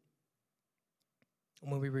need.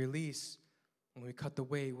 And when we release, when we cut the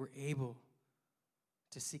weight, we're able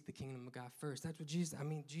to seek the kingdom of God first. That's what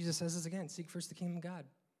Jesus says this again, seek first the kingdom of God.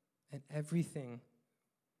 And everything,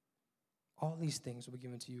 all these things will be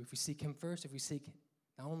given to you. If we seek him first, if we seek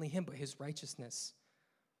not only him, but his righteousness,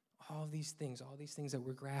 all these things that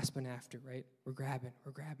we're grasping after, right? We're grabbing.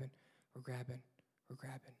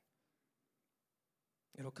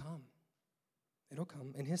 It'll come. It'll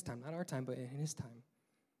come in his time, not our time, but in his time.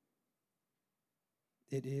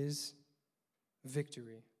 It is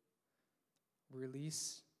victory.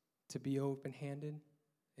 Release, to be open-handed.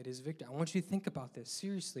 It is victory. I want you to think about this,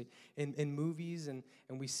 seriously. In movies, and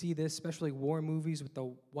we see this, especially war movies with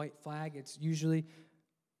the white flag, it's usually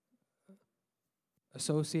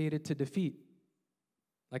associated to defeat.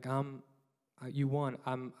 Like, you won,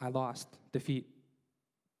 I lost, defeat.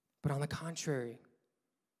 But on the contrary,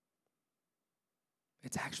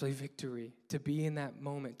 it's actually victory. To be in that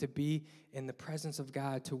moment, to be in the presence of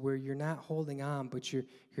God, to where you're not holding on, but you're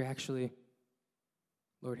actually,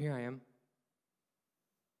 Lord, here I am.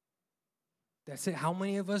 That's it. How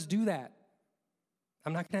many of us do that?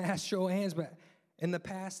 I'm not going to ask show of hands, but in the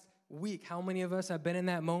past week, how many of us have been in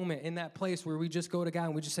that moment, in that place where we just go to God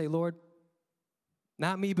and we just say, Lord,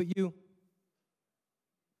 not me, but you.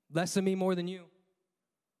 Less of me, more than you.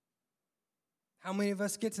 How many of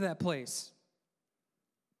us get to that place?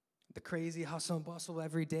 The crazy hustle and bustle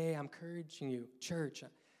every day. I'm encouraging you, church,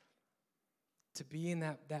 to be in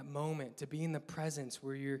that moment, to be in the presence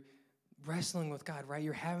where you're wrestling with God, right?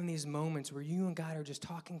 You're having these moments where you and God are just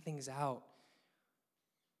talking things out,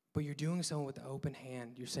 but you're doing so with the open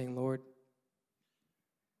hand. You're saying, Lord,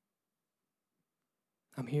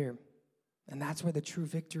 I'm here. And that's where the true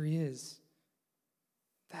victory is.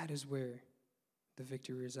 That is where the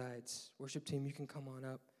victory resides. Worship team, you can come on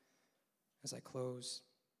up as I close.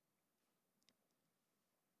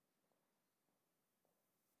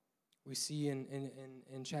 we see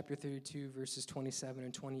in chapter 32, verses 27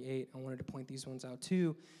 and 28. I wanted to point these ones out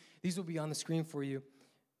too. These will be on the screen for you.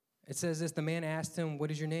 It says this, the man asked him,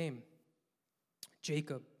 "What is your name?"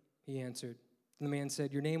 "Jacob," he answered. And the man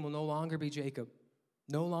said, "Your name will no longer be Jacob.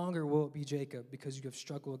 No longer will it be Jacob, because you have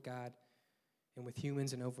struggled with God and with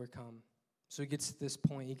humans and overcome." So he gets to this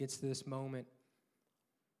point, he gets to this moment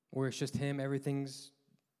where it's just him, everything's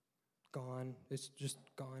gone. It's just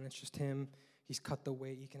gone, it's just him. He's cut the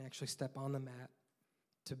weight, he can actually step on the mat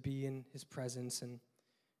to be in his presence, and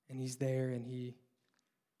he's there, and he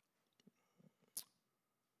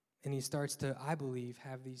starts to, I believe,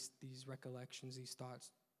 have these recollections, these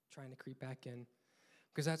thoughts trying to creep back in.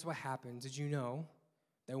 Because that's what happens. Did you know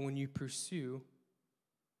that when you pursue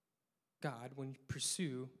God, when you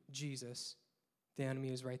pursue Jesus, the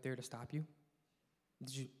enemy is right there to stop you?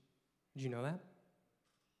 Did you know that?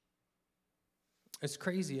 It's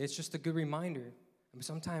crazy. It's just a good reminder. I mean,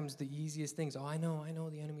 sometimes the easiest things, I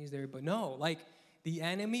know the enemy is there. But no, the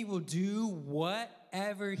enemy will do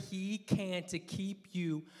whatever he can to keep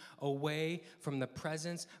you away from the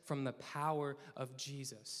presence, from the power of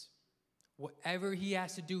Jesus. Whatever he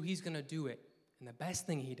has to do, he's going to do it. And the best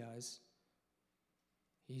thing he does,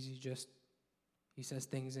 he says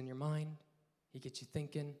things in your mind. He gets you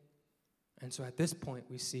thinking. And so at this point,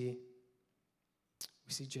 we see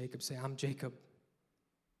Jacob say, "I'm Jacob."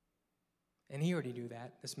 And he already knew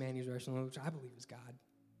that. This man he's wrestling with, which I believe is God.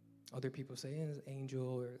 Other people say it's an angel,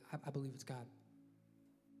 or I believe it's God.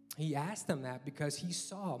 He asked them that because he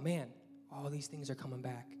saw, man, all these things are coming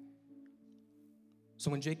back.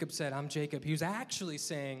 So when Jacob said, "I'm Jacob," he was actually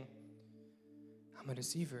saying, "I'm a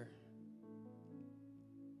deceiver.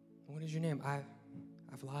 What is your name?"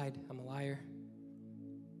 I've lied. I'm a liar.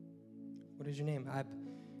 What is your name? I've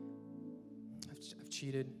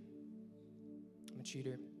cheated. I'm a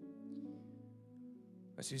cheater.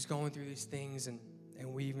 So he's going through these things, and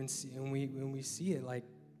we even see, and when we see it, like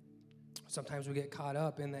sometimes we get caught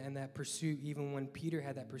up in that pursuit. Even when Peter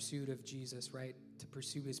had that pursuit of Jesus, right, to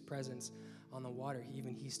pursue his presence on the water,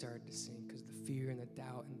 he started to sink because the fear and the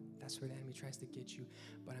doubt, and that's where the enemy tries to get you.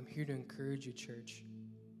 But I'm here to encourage you, church.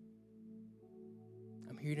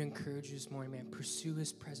 I'm here to encourage you this morning, man. Pursue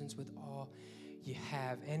his presence with all you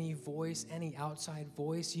have. Any voice, any outside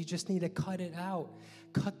voice, you just need to cut it out.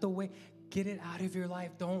 Cut the way. Get it out of your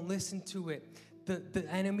life. Don't listen to it. The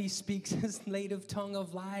enemy speaks his native tongue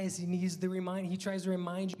of lies. He tries to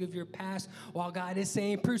remind you of your past, while God is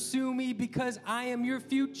saying, "Pursue me because I am your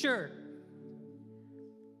future."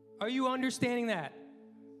 Are you understanding that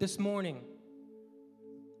this morning?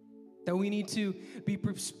 That we need to be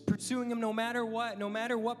pursuing him no matter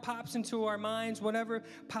what pops into our minds, whatever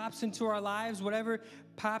pops into our lives, whatever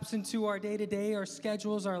pops into our day-to-day, our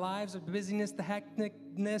schedules, our lives, our busyness, the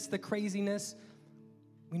hecticness, the craziness.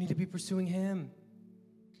 We need to be pursuing him.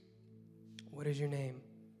 What is your name?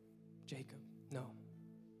 Jacob. No,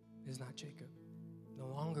 it is not Jacob. No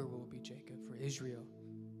longer will it be Jacob, for Israel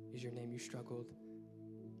is your name. You struggled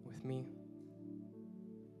with me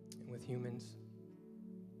and with humans,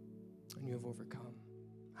 and you have overcome.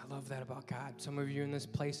 I love that about God. Some of you are in this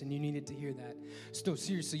place, and you needed to hear that. So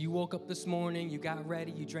seriously, you woke up this morning, you got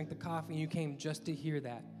ready, you drank the coffee, and you came just to hear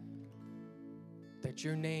that. That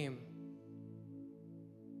your name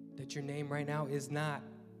right now is not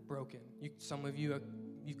broken. Some of you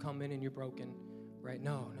come in and you're broken, right?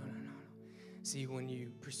 No. See, when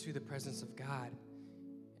you pursue the presence of God,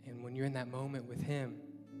 and when you're in that moment with him,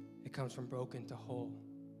 it comes from broken to whole.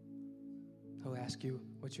 He'll ask you,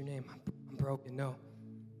 "What's your name?" "I'm broken." No,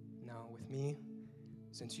 with me,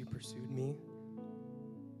 since you pursued me,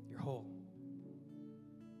 you're whole.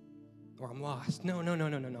 Or "I'm lost." No,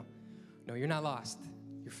 you're not lost.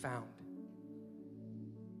 You're found.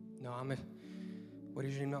 No, what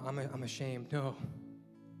is your name? No, I'm ashamed. No,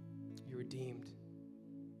 you're redeemed.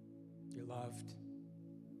 You're loved.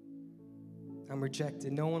 I'm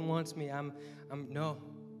rejected. No one wants me. No,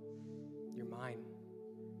 you're mine.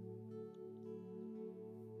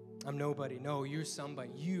 I'm nobody. No, you're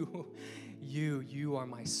somebody. You are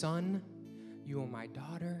my son. You are my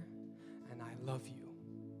daughter, and I love you.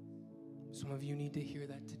 Some of you need to hear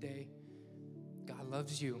that today. God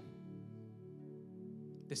loves you.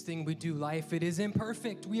 This thing we do, life, it is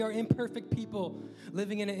imperfect. We are imperfect people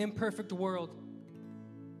living in an imperfect world.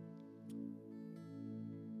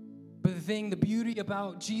 But the beauty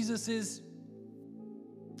about Jesus is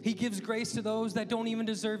he gives grace to those that don't even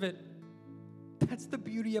deserve it. That's the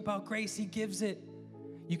beauty about grace. He gives it.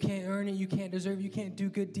 You can't earn it. You can't deserve it. You can't do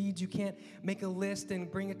good deeds. You can't make a list and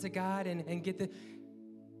bring it to God and get it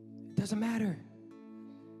doesn't matter.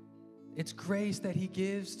 It's grace that he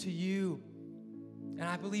gives to you. And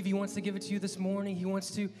I believe he wants to give it to you this morning. He wants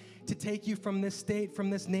to take you from this state, from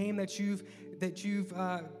this name that you've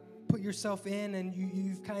put yourself in, and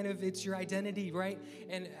you've kind of, it's your identity, right?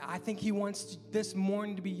 And I think he wants this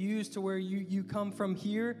morning to be used to where you come from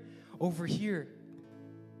here over here.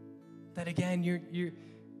 That again,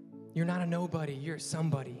 you're not a nobody, you're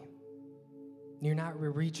somebody. You're not a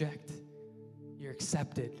reject, you're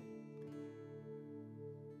accepted.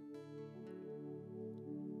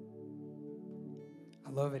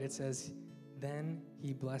 I love it. It says, then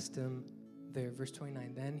he blessed him there. Verse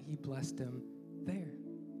 29, then he blessed him there.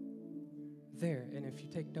 There. And if you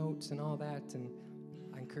take notes and all that, and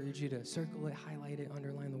I encourage you to circle it, highlight it,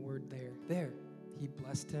 underline the word there. There. He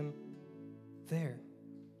blessed him there.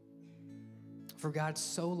 For God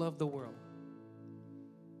so loved the world.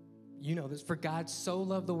 You know this. For God so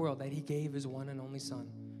loved the world that he gave his one and only Son,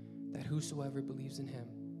 that whosoever believes in him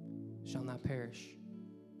shall not perish,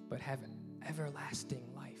 but have everlasting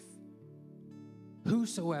life.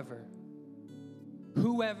 Whosoever,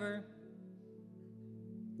 whoever,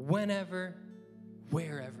 whenever,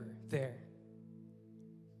 wherever, there.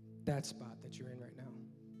 That spot that you're in right now.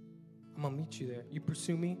 I'm going to meet you there. You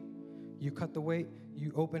pursue me, you cut the weight,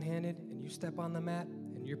 you open-handed, and you step on the mat,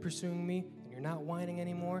 and you're pursuing me, and you're not whining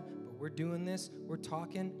anymore, but we're doing this, we're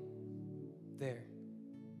talking, there.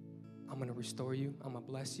 I'm going to restore you. I'm going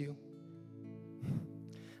to bless you.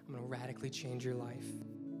 I'm going to radically change your life.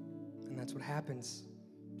 And that's what happens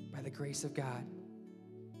by the grace of God.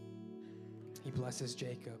 He blesses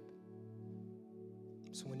Jacob.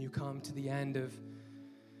 So when you come to the end of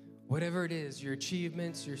whatever it is, your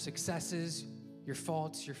achievements, your successes, your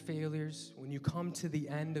faults, your failures, when you come to the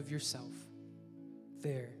end of yourself,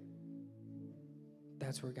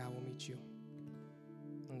 that's where God will meet you.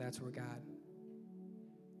 And that's where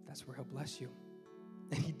he'll bless you.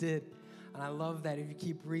 And he did. And I love that if you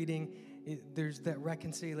keep reading, there's that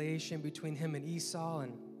reconciliation between him and Esau,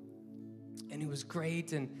 and it was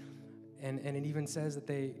great. And it even says that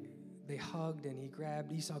they hugged, and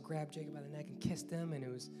Esau grabbed Jacob by the neck and kissed him, and it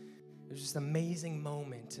was just an amazing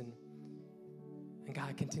moment. And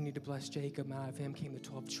God continued to bless Jacob. Out of him came the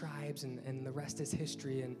 12 tribes, and the rest is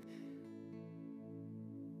history. And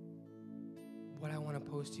what I want to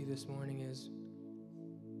pose to you this morning is,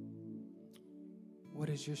 what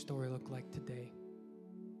does your story look like today?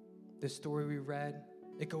 This story we read,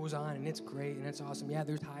 it goes on, and it's great, and it's awesome. Yeah,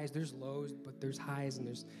 there's highs, there's lows, but there's highs, and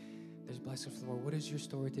there's blessings from the Lord. What is your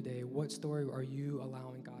story today? What story are you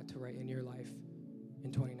allowing God to write in your life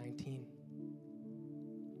in 2019?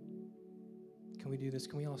 Can we do this?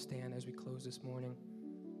 Can we all stand as we close this morning?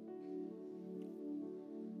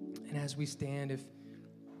 And as we stand, if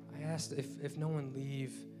no one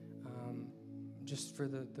leave, just for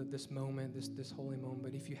this moment, this holy moment,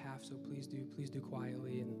 but if you have, so please do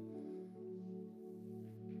quietly.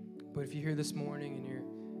 But if you're here this morning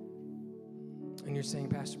and you're saying,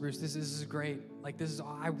 Pastor Bruce, this is great. Like, this is,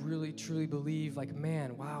 I really truly believe, like,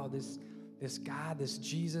 man, wow, this God, this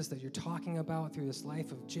Jesus that you're talking about through this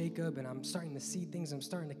life of Jacob, and I'm starting to see things, I'm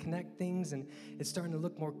starting to connect things, and it's starting to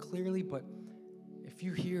look more clearly. But if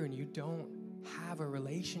you're here and you don't have a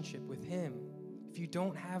relationship with him, if you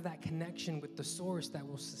don't have that connection with the source that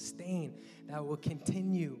will sustain, that will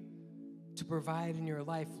continue to provide in your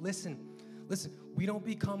life, listen, we don't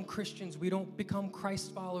become Christians, we don't become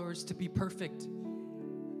Christ followers to be perfect.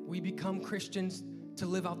 We become Christians to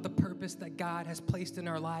live out the purpose that God has placed in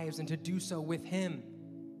our lives, and to do so with him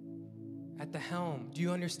at the helm. Do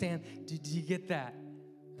you understand? Do you get that?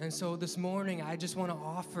 And so this morning, I just want to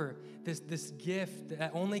offer this gift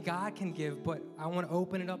that only God can give, but I want to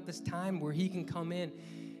open it up this time where he can come in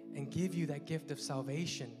and give you that gift of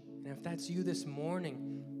salvation. And if that's you this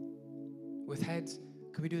morning, with heads,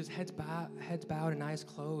 could we do this heads bowed and eyes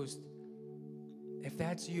closed? If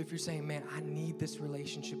that's you, if you're saying, man, I need this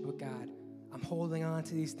relationship with God, I'm holding on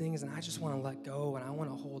to these things, and I just want to let go, and I want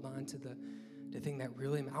to hold on to the thing that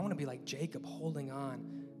really, I want to be like Jacob, holding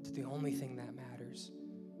on to the only thing that matters.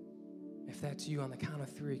 If that's you, on the count of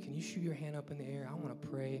 3, can you shoot your hand up in the air? I want to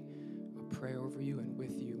pray a prayer over you and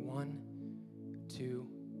with you. 1, 2,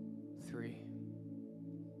 3.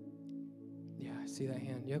 Yeah, I see that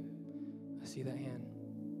hand. Yep, I see that hand.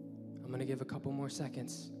 I'm going to give a couple more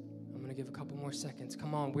seconds.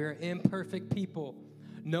 Come on, we're imperfect people.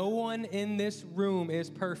 No one in this room is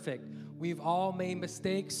perfect. We've all made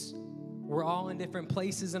mistakes. We're all in different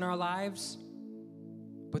places in our lives.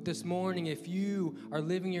 But this morning, if you are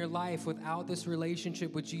living your life without this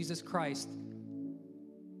relationship with Jesus Christ,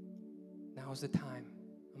 now is the time.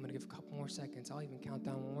 I'm going to give a couple more seconds. I'll even count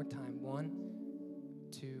down one more time. 1,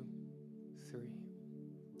 2, 3.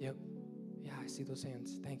 Yep. Yeah, I see those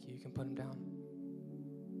hands. Thank you. You can put them down.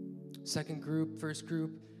 Second group, first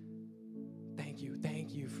group, thank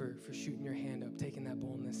you for shooting your hand up, taking that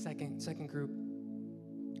boldness. Second group,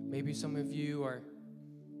 maybe some of you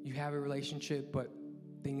have a relationship, but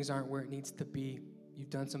things aren't where it needs to be. You've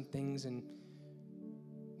done some things and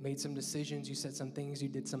made some decisions. You said some things, you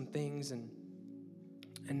did some things, and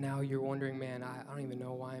now you're wondering, man, I don't even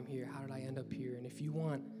know why I'm here. How did I end up here? And if you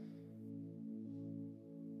wanted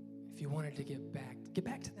to get back to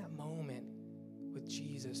that moment with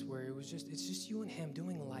Jesus where it's just you and him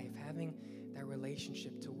doing life, having that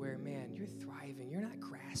relationship to where, man, you're thriving. You're not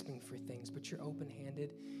grasping for things, but you're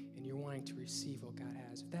open-handed and you're wanting to receive what God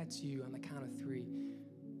has. If that's you, on the count of 3,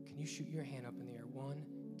 can you shoot your hand up in the air? 1,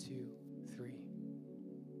 2, 3.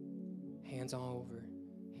 Hands all over.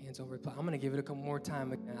 Hands over. I'm going to give it a couple more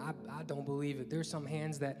times. I don't believe it. There's some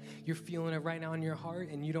hands that you're feeling it right now in your heart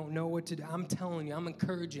and you don't know what to do. I'm telling you, I'm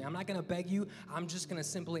encouraging. I'm not going to beg you. I'm just going to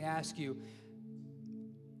simply ask you,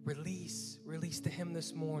 release to him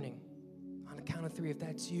this morning. On the count of 3, if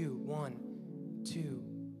that's you. 1, 2,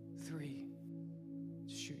 3.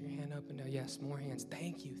 Just shoot your hand up and down. Yes, more hands.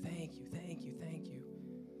 Thank you.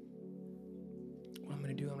 What I'm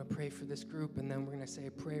going to do, I'm going to pray for this group, and then we're going to say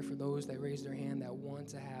a prayer for those that raise their hand that want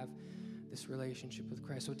to have this relationship with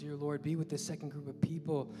Christ. So, dear Lord, be with this second group of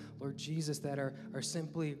people, Lord Jesus, that are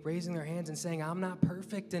simply raising their hands and saying, I'm not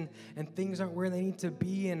perfect, and things aren't where they need to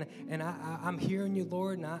be, and I'm hearing you,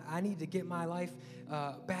 Lord, and I need to get my life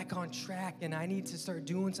back on track, and I need to start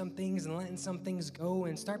doing some things and letting some things go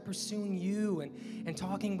and start pursuing you and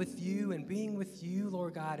talking with you and being with you,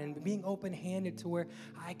 Lord God, and being open-handed to where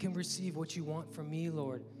I can receive what you want from me,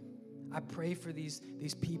 Lord. I pray for these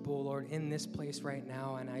people, Lord, in this place right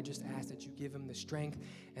now, and I just ask that you give them the strength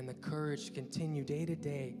and the courage to continue day to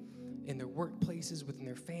day in their workplaces, within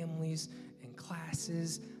their families, in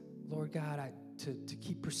classes, Lord God, to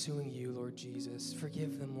keep pursuing you, Lord Jesus.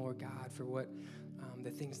 Forgive them, Lord God, for what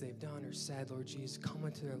the things they've done or said, Lord Jesus. Come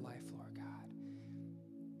into their life, Lord God.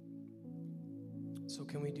 So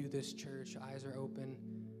can we do this, church? Eyes are open.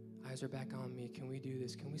 Eyes are back on me. Can we do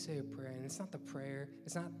this? Can we say a prayer? And it's not the prayer.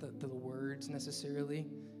 It's not the words necessarily.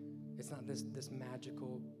 It's not this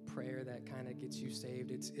magical prayer that kind of gets you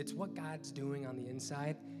saved. It's what God's doing on the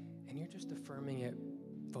inside, and you're just affirming it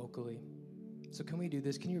vocally. So can we do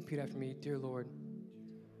this? Can you repeat after me? Dear Lord,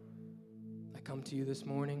 I come to you this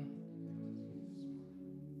morning,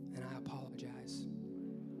 and I apologize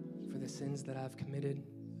for the sins that I've committed,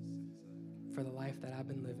 for the life that I've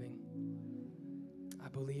been living. I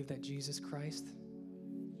believe that Jesus Christ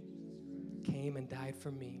came and died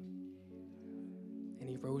for me, and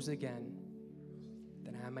he rose again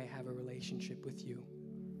that I may have a relationship with you.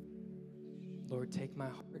 Lord, take my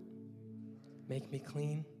heart, make me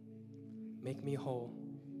clean, make me whole,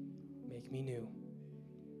 make me new.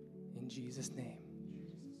 In Jesus' name,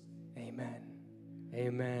 amen.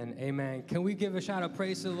 Amen. Amen. Can we give a shout of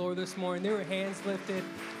praise to the Lord this morning? There were hands lifted,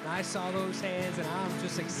 and I saw those hands, and I'm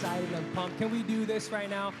just excited and pumped. Can we do this right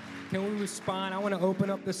now? Can we respond? I want to open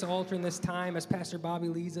up this altar in this time as Pastor Bobby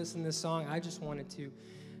leads us in this song. I just wanted to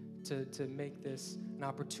make this an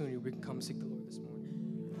opportunity where we can come seek the Lord this morning.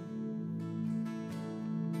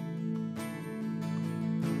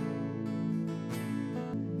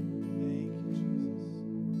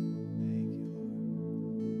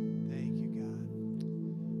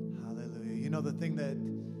 The thing that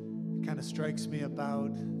kind of strikes me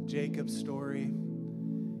about Jacob's story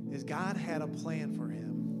is God had a plan for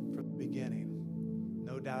him from the beginning,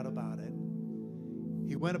 no doubt about it.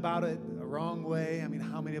 He went about it a wrong way. I mean,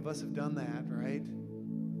 how many of us have done that, right?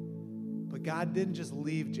 But God didn't just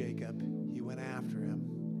leave Jacob, he went after him.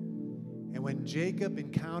 And when Jacob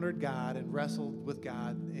encountered God and wrestled with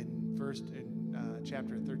God in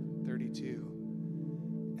chapter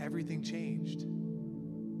 32, everything changed.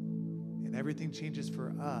 And everything changes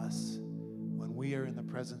for us when we are in the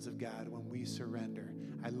presence of God, when we surrender.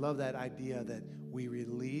 I love that idea that we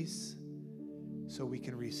release so we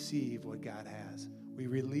can receive what God has. We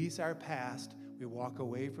release our past, we walk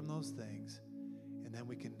away from those things, and then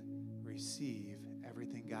we can receive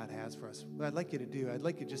everything God has for us. What I'd like you to do, I'd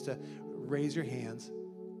like you just to raise your hands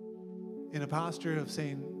in a posture of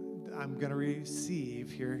saying, I'm going to receive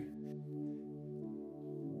here.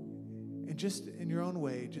 And just in your own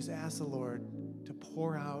way, just ask the Lord to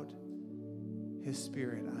pour out his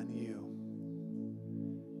Spirit on you.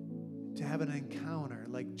 To have an encounter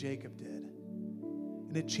like Jacob did.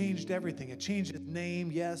 And it changed everything. It changed his name,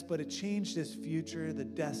 yes, but it changed his future, the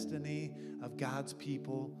destiny of God's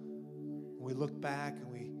people. When we look back and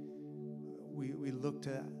we look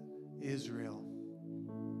to Israel,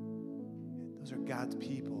 those are God's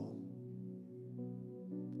people.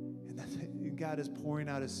 And God is pouring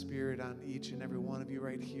out His Spirit on each and every one of you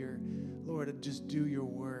right here. Lord, just do your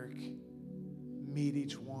work. Meet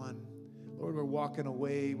each one. Lord, we're walking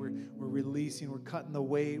away. We're releasing. We're cutting the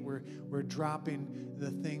weight. We're dropping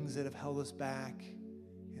the things that have held us back.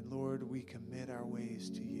 And Lord, we commit our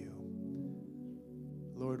ways to you.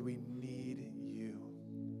 Lord, we need you.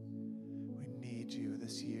 We need you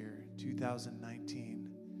this year, 2019.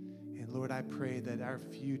 And Lord, I pray that our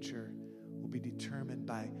future will be determined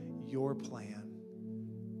by your plan.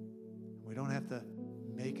 We don't have to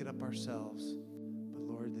make it up ourselves, but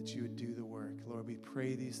Lord, that you would do the work. Lord, we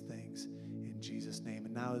pray these things in Jesus' name.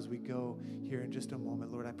 And now as we go here in just a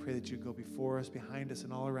moment, Lord, I pray that you go before us, behind us,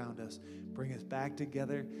 and all around us. Bring us back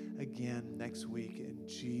together again next week in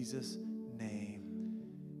Jesus' name.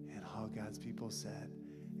 And all God's people said,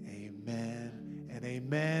 amen and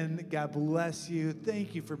amen. God bless you.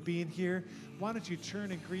 Thank you for being here. Why don't you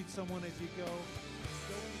turn and greet someone as you go?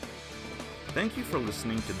 Thank you for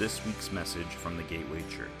listening to this week's message from the Gateway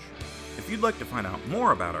Church. If you'd like to find out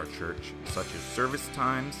more about our church, such as service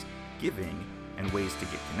times, giving, and ways to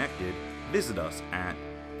get connected, visit us at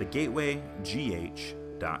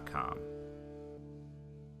thegatewaygh.com.